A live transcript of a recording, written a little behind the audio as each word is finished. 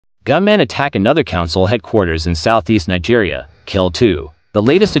Gunmen attack another council headquarters in southeast Nigeria, kill 2. The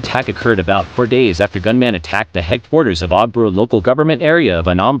latest attack occurred about 4 days after gunmen attacked the headquarters of Ogburu local government area of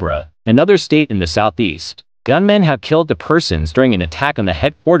Anambra, another state in the southeast. Gunmen have killed the persons during an attack on the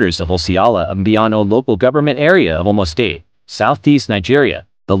headquarters of Osiala Mbiano local government area of Omo State, southeast Nigeria.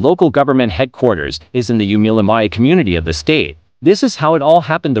 The local government headquarters is in the Umulamai community of the state. This is how it all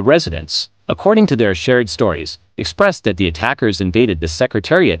happened. The residents, according to their shared stories, expressed that the attackers invaded the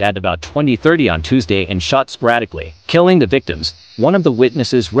secretariat at about 20:30 on Tuesday and shot sporadically, killing the victims. One of the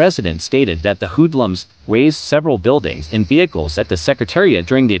witnesses' residents stated that the hoodlums razed several buildings and vehicles at the secretariat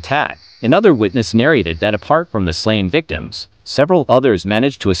during the attack. Another witness narrated that apart from the slain victims, several others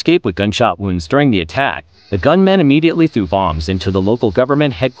managed to escape with gunshot wounds during the attack. The gunmen immediately threw bombs into the local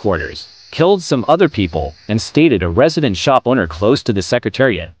government headquarters, killed some other people, and stated a resident shop owner close to the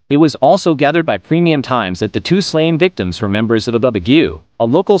secretariat. It was also gathered by Premium Times that the 2 slain victims were members of Abubagu, a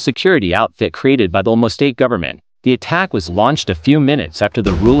local security outfit created by the Omo State government. The attack was launched a few minutes after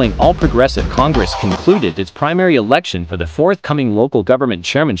the ruling All Progressive Congress concluded its primary election for the forthcoming local government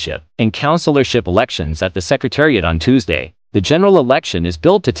chairmanship and councillorship elections at the secretariat on Tuesday. The general election is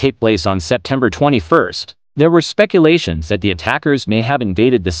billed to take place on September 21st. There were speculations that the attackers may have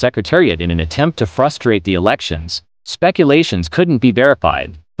invaded the secretariat in an attempt to frustrate the elections. Speculations couldn't be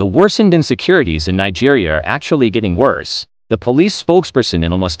verified. The worsened insecurities in Nigeria are actually getting worse. The police spokesperson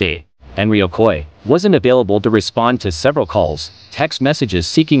in Omo State, Henry Okoye, wasn't available to respond to several calls, text messages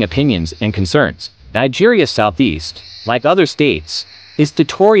seeking opinions and concerns. Nigeria's southeast, like other states, is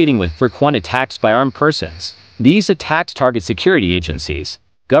deteriorating with frequent attacks by armed persons. These attacks target security agencies,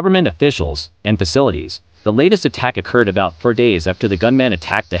 government officials, and facilities. The latest attack occurred about 4 days after the gunmen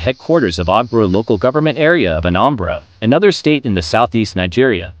attacked the headquarters of Ogburu local government area of Anambra, another state in the southeast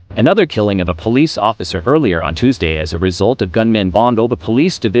Nigeria. Another killing of a police officer earlier on Tuesday as a result of gunmen bombed Oba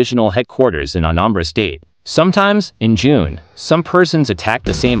Police Divisional Headquarters in Anambra State. Sometimes, in June, some persons attacked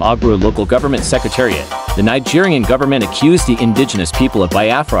the same Ogburu local government secretariat. The Nigerian government accused the indigenous people of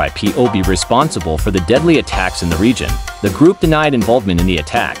Biafra IPOB responsible for the deadly attacks in the region. The group denied involvement in the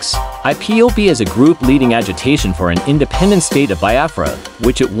attacks. IPOB is a group leading agitation for an independent state of Biafra,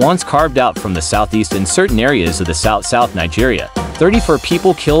 which it once carved out from the southeast and certain areas of the south Nigeria. 34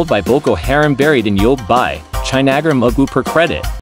 people killed by Boko Haram buried in Yobe by Chinagra Mugu per credit.